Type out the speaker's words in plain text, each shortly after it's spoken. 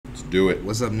Let's do it.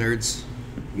 What's up, nerds?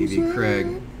 BB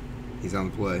Craig. He's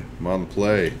on the play. I'm on the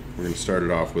play. We're going to start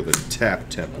it off with a tap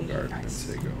Temple Guard and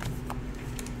say go.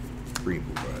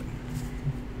 Removal Guard.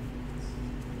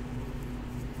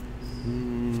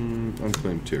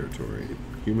 Unclaimed territory.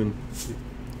 Human.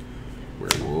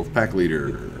 Werewolf. Pack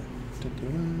leader.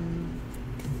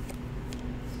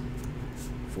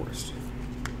 Forest.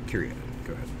 Kyriad.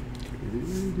 Go ahead.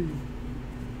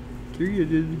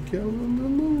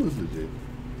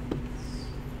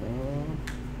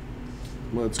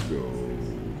 Let's go.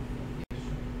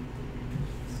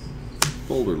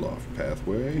 Boulder Loft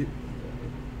Pathway.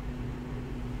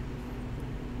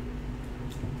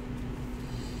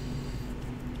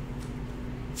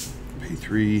 Pay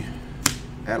 3.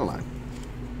 Adeline.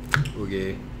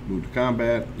 Okay. Move to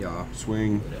combat. Yeah.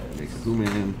 Swing. Make a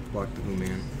Who-Man. Block the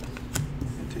Who-Man.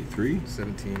 And take 3.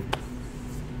 17.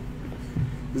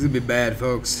 This is gonna be bad,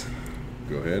 folks.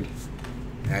 Go ahead.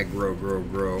 Aggro, grow.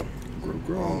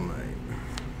 Grow. All night.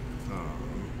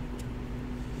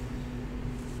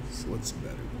 So what's a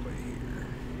better play here?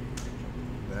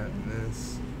 That and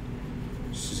this.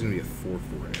 It's just gonna be a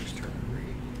 4/4 next turn.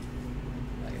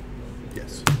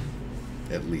 Yes.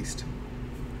 At least.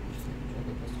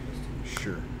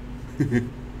 Sure.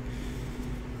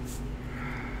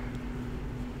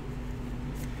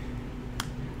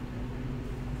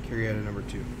 Carry out at number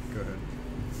 2. Go ahead.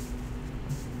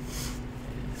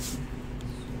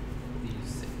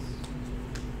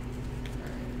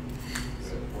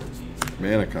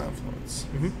 Mana Confluence.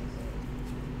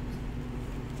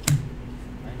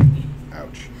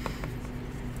 Ouch.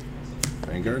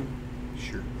 Vanguard.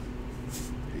 Sure.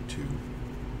 Pay 2.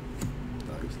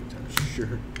 Values the 10.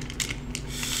 Sure.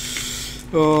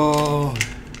 Oh.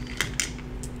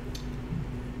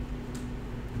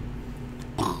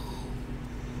 I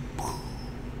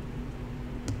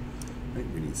think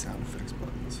we need sound effects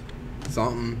buttons.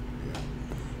 Something.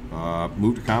 Yeah.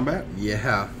 Move to combat.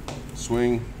 Yeah.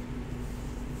 Swing.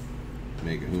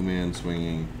 Make a Who-Man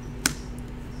swinging.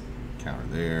 Counter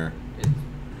there.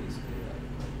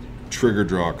 Trigger,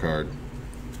 draw a card.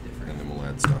 And then we'll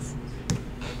add stuff.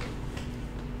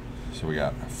 So we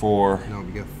got 4. No,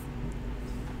 we got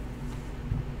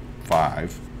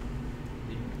 5.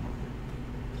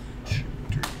 2,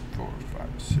 3, 4, 5,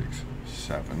 6,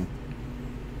 7.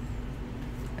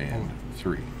 And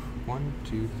 3. 1,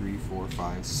 2, 3, 4,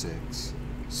 5, 6,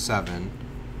 7,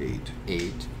 8.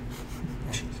 8.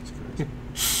 Jesus Christ.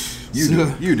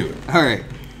 You do it. All right.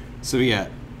 So we got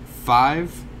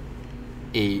 5,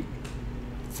 8,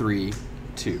 3,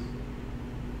 2.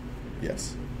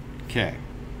 Yes. Okay.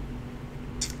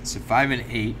 So 5 and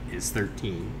 8 is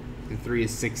 13, and 3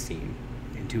 is 16,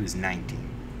 and 2 is 19.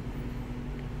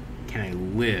 Can I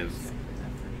live?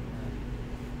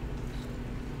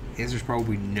 The answer is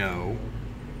probably no.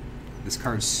 This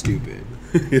card's stupid.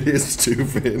 It is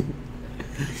stupid.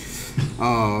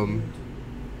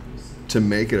 To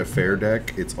make it a fair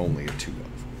deck, it's only a 2-of.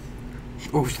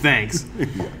 Oh, thanks.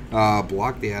 Yeah.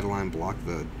 Block the Adeline, block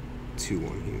the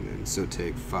 2/1 human. So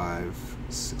take 5,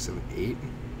 6, 7, 8.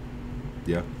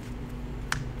 Yeah.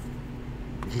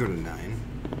 Go to 9.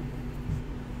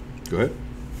 Go ahead.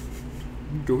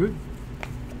 Go ahead.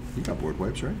 You got board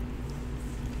wipes, right?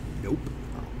 Nope.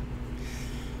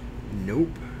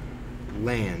 Nope.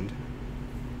 Land.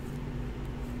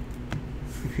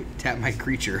 Tap my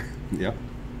creature. Yep.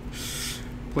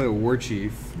 Play a War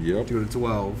Chief. Yep. Do it at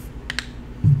 12.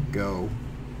 Go.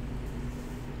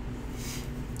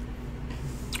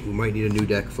 We might need a new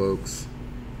deck, folks.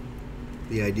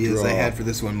 The ideas I Draw. had for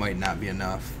this one might not be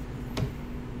enough.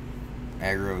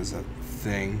 Aggro is a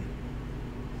thing.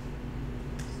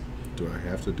 Do I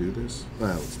have to do this?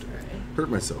 Well, let's do it. Hurt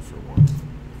myself for one.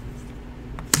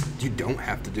 You don't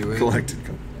have to do it. Collected.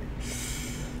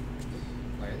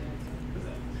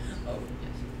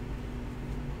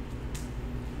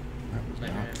 That was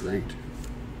not great.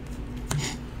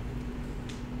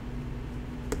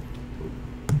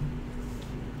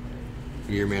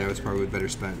 Your mana was probably better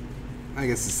spent. I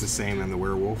guess it's the same on the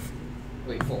werewolf.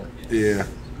 Wait, 4. Yeah.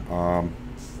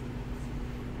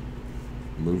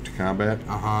 Move to combat.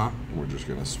 Uh-huh. We're just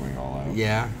gonna swing all out.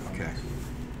 Yeah. Okay.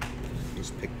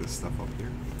 Just pick this stuff up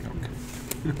here.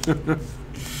 Okay.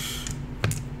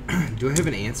 Do I have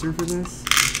an answer for this?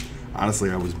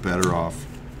 Honestly, I was better off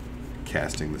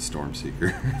casting the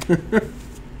Stormseeker.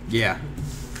 Yeah.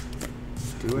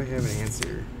 Do I have an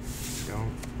answer?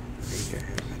 Don't think I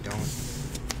have.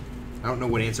 I don't know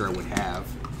what answer I would have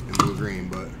in blue green,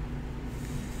 but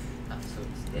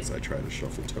As I try to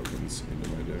shuffle tokens into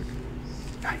my deck.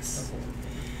 nice.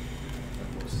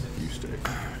 You stay.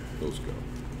 Those go.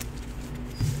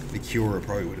 The Cure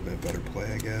probably would have been a better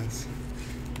play, I guess.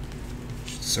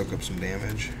 Should soak up some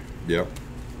damage. Yep.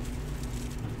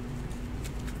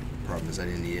 Problem is I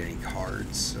didn't need any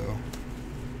cards, so...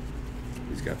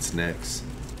 He's got snacks.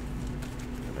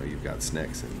 I know you've got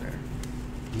snacks in there.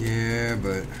 Yeah,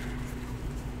 but...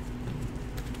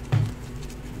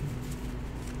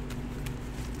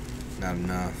 not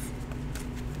enough.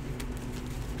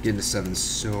 Getting to 7's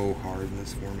so hard in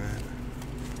this format.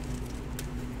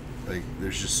 Like,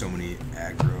 there's just so many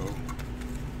aggro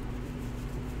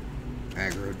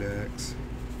decks.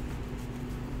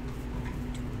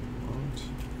 Oh.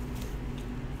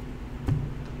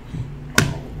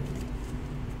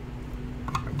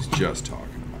 I was just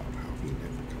talking about how he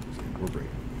never comes in. We're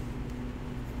bringing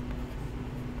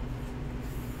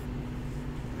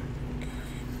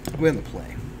him. We in the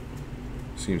play.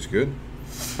 Seems good.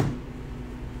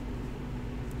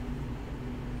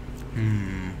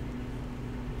 Am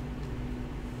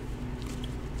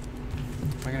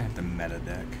I gonna have to meta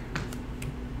deck?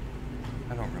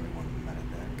 I don't really want a meta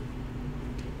deck.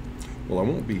 Well, I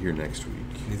won't be here next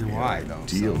week. Neither will I, though.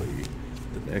 Ideally,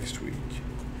 the next week,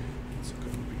 it's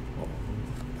going to be all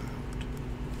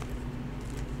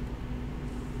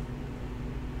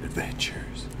about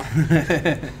adventures.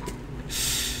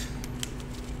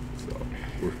 So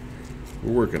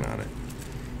we're working on it.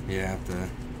 Yeah,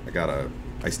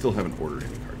 I still haven't ordered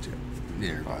any cards yet.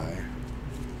 nearby.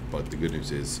 But the good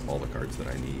news is all the cards that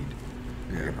I need,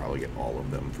 I Yeah. can probably get all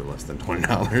of them for less than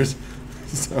 $20.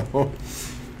 So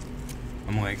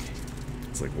I'm like,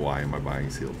 it's like, why am I buying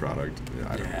sealed product?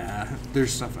 I don't know. yeah.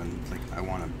 There's stuff I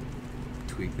want to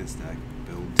tweak this deck,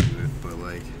 build to it, but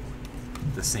like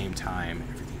at the same time,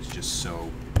 everything's just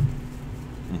so.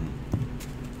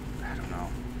 I don't know.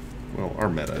 Well, our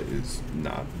meta is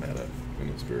not meta, and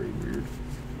it's very weird.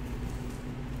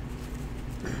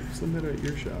 What's the meta at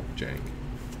your shop? Jank.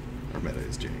 Our meta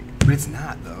is jank. But it's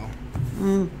not though.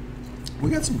 We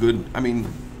got some good, I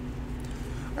mean,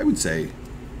 I would say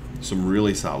some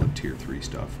really solid tier 3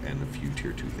 stuff and a few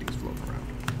tier 2 things floating around.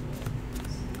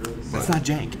 That's not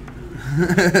jank.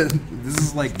 This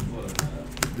is like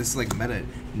meta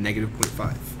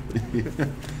 -0.5. Yeah.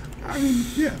 I mean,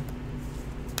 yeah.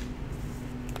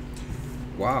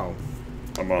 Wow.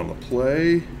 I'm on the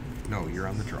play. No, you're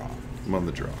on the draw. I'm on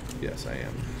the draw. Yes, I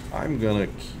am. I'm gonna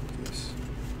keep this.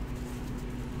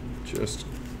 Just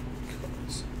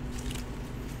cause.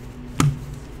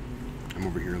 I'm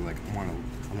over here like I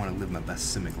want to live my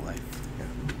best Simic life. Yeah.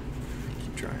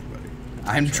 Keep trying, buddy.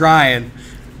 I'm trying.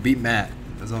 Beat Matt.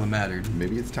 That's all that mattered.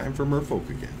 Maybe it's time for Merfolk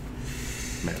again.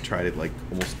 Matt tried it like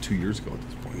almost 2 years ago at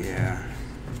this point. Yeah.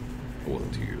 It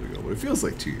wasn't 2 years ago, but it feels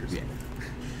like 2 years. Yeah.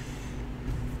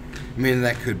 I mean,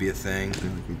 that could be a thing. They're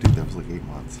like, dude, that was like 8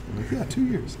 months. I'm like, yeah, 2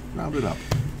 years. Round it up.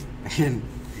 And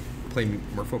play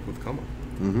Merfolk with Como.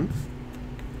 Mm-hmm.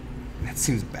 That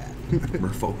seems bad.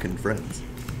 Merfolk and friends.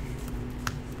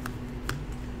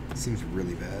 Seems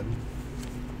really bad.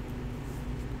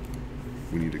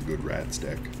 We need a good rats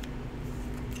deck.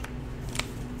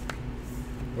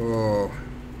 Oh,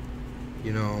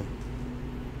 you know,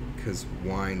 because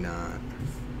why not?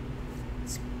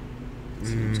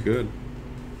 Seems good.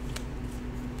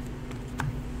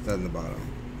 That in the bottom.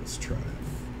 Let's try it.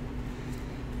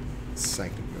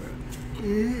 Sanctum, go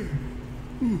ahead.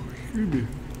 Ooh, excuse me.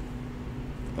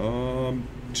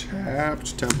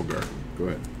 Tapped Temple Garden. Go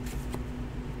ahead.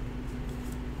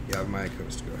 You have my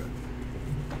coast, go ahead.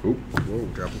 Oop. Whoa,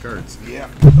 dropping cards. Yeah.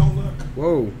 Don't look.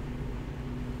 Whoa.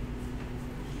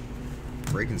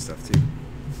 Breaking stuff, too.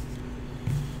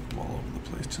 I'm all over the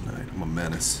place tonight. I'm a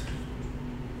menace.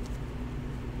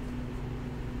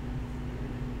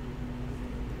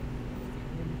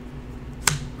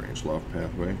 Branch Loft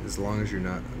Pathway. As long as you're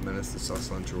not a menace to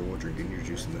Celestial or drinking your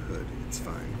juice in the hood, it's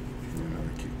fine. You're not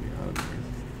gonna keep me out of there.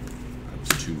 I was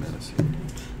too menacing.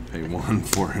 Pay 1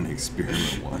 for an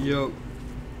experiment 1. Yo.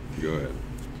 Go ahead.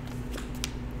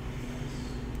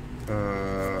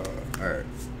 Alright.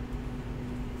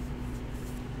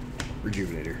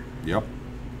 Rejuvenator. Yep.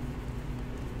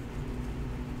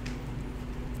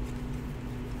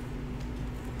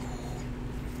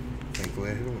 Thankfully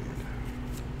I hit a land.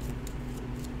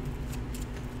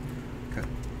 Okay.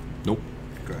 Nope.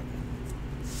 Go ahead.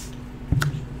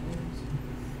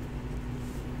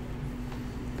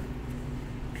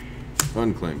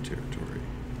 Unclaimed territory.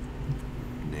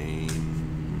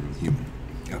 Name human.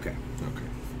 Okay. Okay.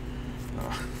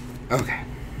 Okay.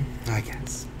 I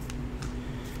guess.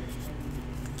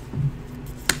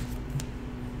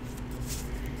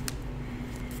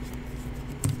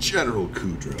 General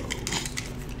Kudrow.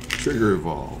 Trigger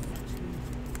evolve.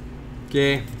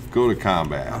 Okay. Go to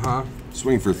combat. Uh-huh.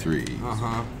 Swing for 3.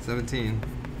 17.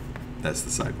 That's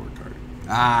the sideboard card.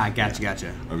 Ah,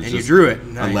 gotcha. And you just, drew it.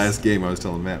 Nice. On last game, I was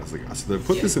telling Matt, I was like, so I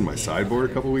put this in my sideboard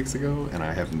a couple weeks ago, and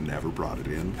I have never brought it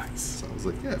in. Nice. So I was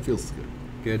like, yeah, it feels good.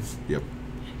 Good. Yep.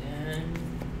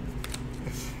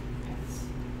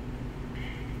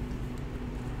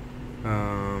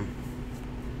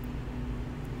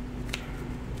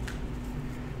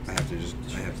 I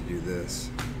have to do this.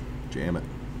 Jam it.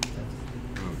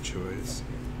 No choice.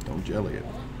 Don't jelly it.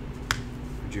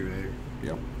 Rejuvenator.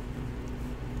 Yep.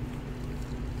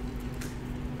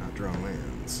 Not drawing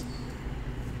lands.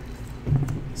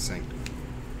 Sanctum.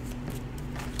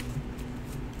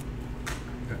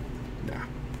 Okay. Nah.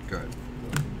 Good.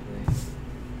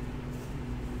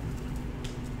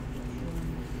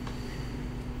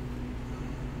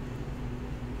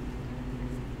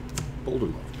 Boulder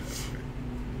Loft.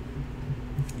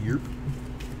 Yerp.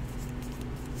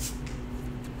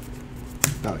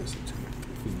 Values it to me.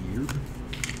 Yerp.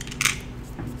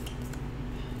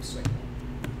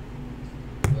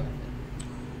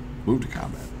 Move to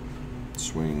combat.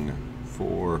 Swing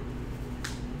for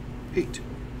 8.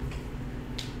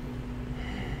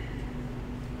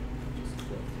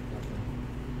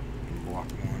 Block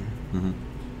 1. Mm-hmm.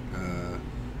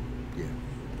 Yeah.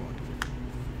 Block.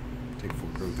 Take 4,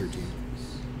 grow 13.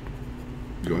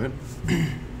 Go ahead.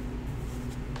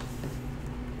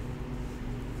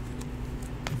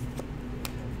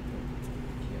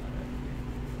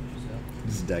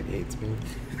 This deck hates me.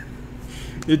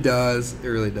 It does. It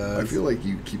really does. I feel like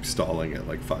you keep stalling at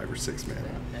like 5 or 6 mana.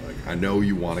 Like, I know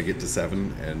you want to get to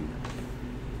 7, and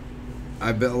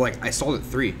I bet like I stalled at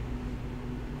 3.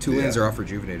 2 lands are off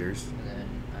rejuvenators. And then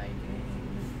I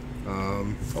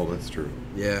gain. oh, that's true.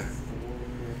 Yeah.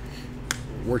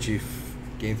 War Chief,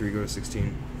 gain 3, go to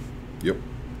 16. Yep.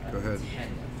 Go ahead.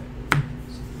 10 left.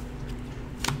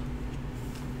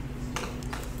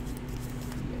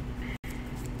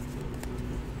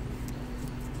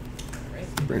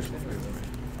 Alright. Branch.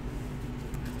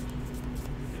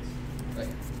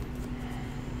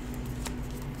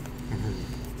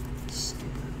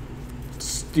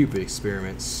 Stupid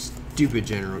experiment. Stupid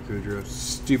General Kudrow.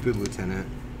 Stupid Lieutenant.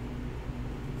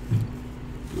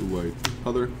 Blue, white,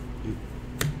 other.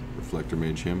 Reflector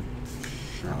Mage him.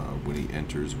 Sure. When he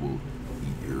enters, we'll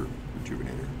eat your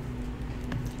Rejuvenator.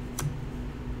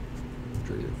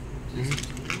 Trigger.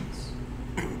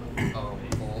 Oh,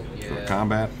 well, yeah. For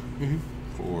combat. Mm-hmm.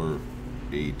 For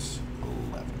 8,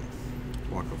 11.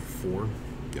 Block of 4.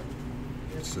 Yep.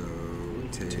 So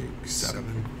take 7.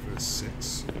 7 for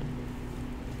 6.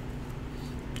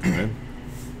 Okay.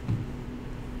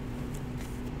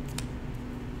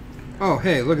 Oh,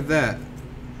 hey, look at that.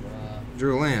 Draw.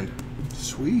 Drew a land.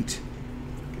 Sweet.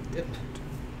 Yep.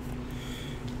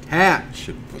 Hat.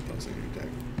 Should put those in your deck.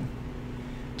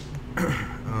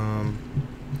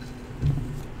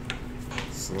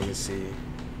 So let me see.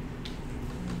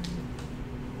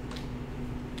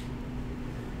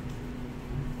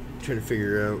 Trying to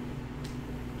figure out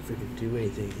if I can do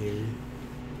anything here.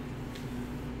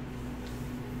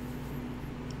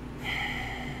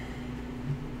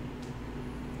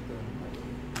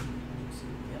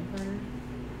 Empire.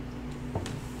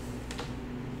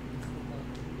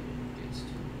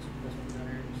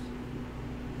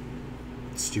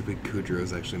 Stupid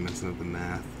Kudrow's actually messing up the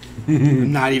math.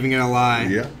 I'm not even gonna lie.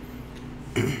 Yeah.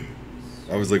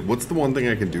 I was like, what's the one thing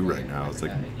I can do right now? It's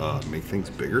like, make things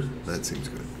bigger? That seems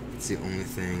good. It's the only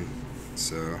thing.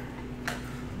 So,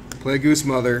 play a Goose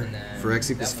Mother for X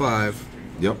equals 5.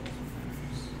 Yep.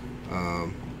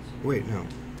 Wait, no.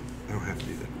 I don't have to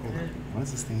do that. Hold on. Why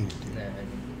is this thing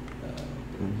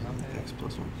And then, X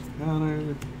plus 1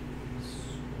 counter.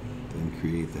 Then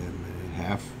create that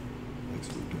half. X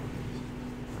food drawings.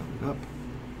 Round it up.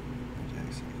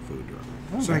 X food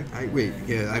drawing. Sorry, wait,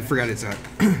 yeah, I forgot it's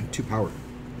 2 power.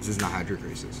 This is not Hydra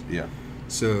Graces. Yeah.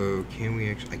 So, can we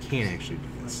actually... I can't actually do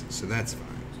this, so that's fine.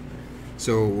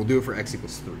 So, we'll do it for X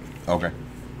equals 3. Okay.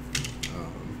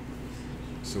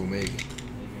 So, we'll make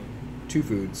 2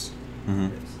 foods. Mm-hmm.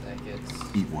 that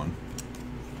gets Eat one.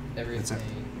 everything.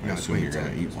 I assume you're going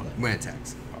to eat one. When it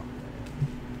attacks.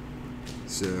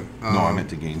 So, No, I meant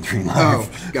to gain 3 life. Oh,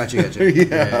 gotcha.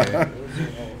 Yeah.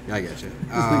 I gotcha.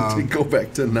 To go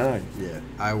back to 9. Yeah,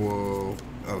 I will...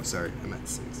 Oh, sorry, I'm at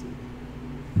 6.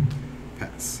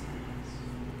 Pass.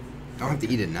 I don't have to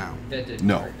eat it now. That didn't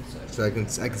No. hurt, So I can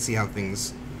see how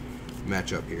things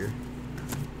match up here.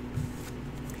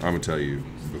 I'm going to tell you,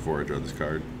 before I draw this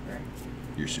card, Alright.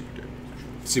 you're super dead.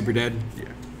 Super dead.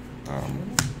 Yeah.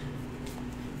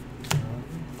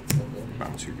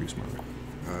 Bounce your Goose Mother.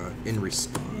 In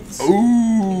response.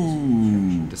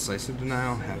 Ooh! Decisive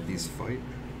denial. Have these fight.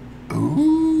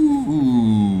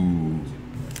 Ooh.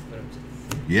 Put him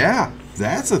Yeah,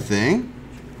 that's a thing.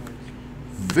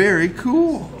 Very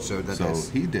cool. So that So is-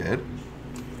 he did.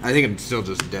 I think I'm still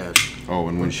just dead. Oh,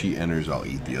 and when she enters, I'll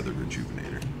eat the other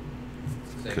rejuvenator.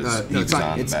 Because No, he's it's not-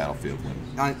 on the it's- battlefield when.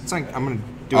 It's like I'm gonna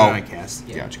do it Oh. on a cast.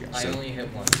 Yeah, Gotcha. I So- only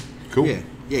hit one. Cool. Yeah,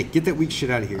 yeah. Get that weak shit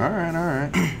out of here. All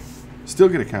right. Still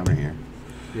get a counter here.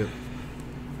 Yep.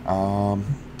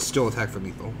 Still attack for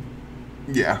lethal.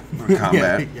 Yeah.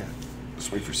 Combat. Yeah.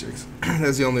 Just wait for 6. That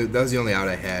was the only out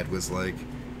I had was like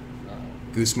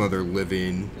Goose Mother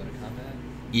living, Go to combat.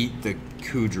 eat the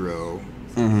Kudrow,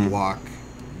 Mhm. block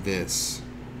this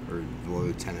or the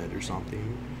lieutenant or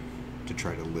something to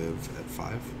try to live at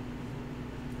 5.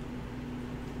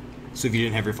 So if you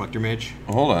didn't have Reflector Mage,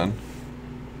 Hold on.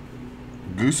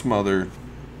 Goose Mother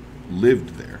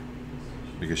lived there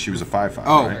because she was a 5/5.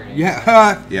 oh right?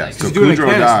 yeah, Yeah. Like, So do it Kudrow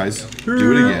like dies. this.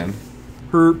 Do it again.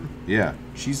 her Yeah.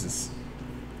 Jesus.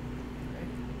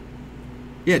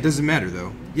 Yeah, it doesn't matter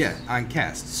though. Yeah, on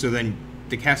cast. So then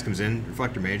the cast comes in,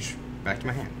 Reflector Mage, back to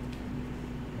my hand.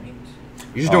 Right.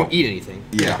 You just Oh. don't eat anything.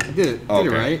 Yeah. I did it. Did Okay.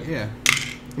 it right. Yeah.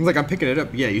 I'm like I'm picking it up.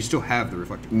 Yeah, you still have the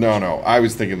Reflector. No. I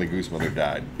was thinking the Goose Mother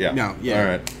died. Yeah. No, yeah. All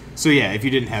right. So yeah, if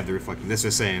you didn't have the Reflector, that's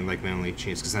just saying like my only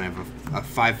chance because then I have a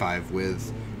 5/5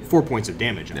 with 4 points of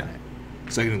damage on Yeah. it,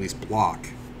 so I can at least block,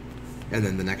 and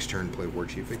then the next turn play War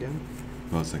Chief again.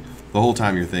 Well, it's like, the whole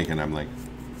time you're thinking, I'm like,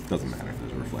 doesn't matter if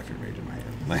there's a Reflector Mage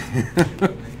in my hand.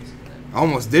 Like,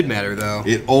 Almost did matter though.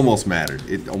 it almost mattered.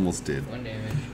 It almost did. 1 damage.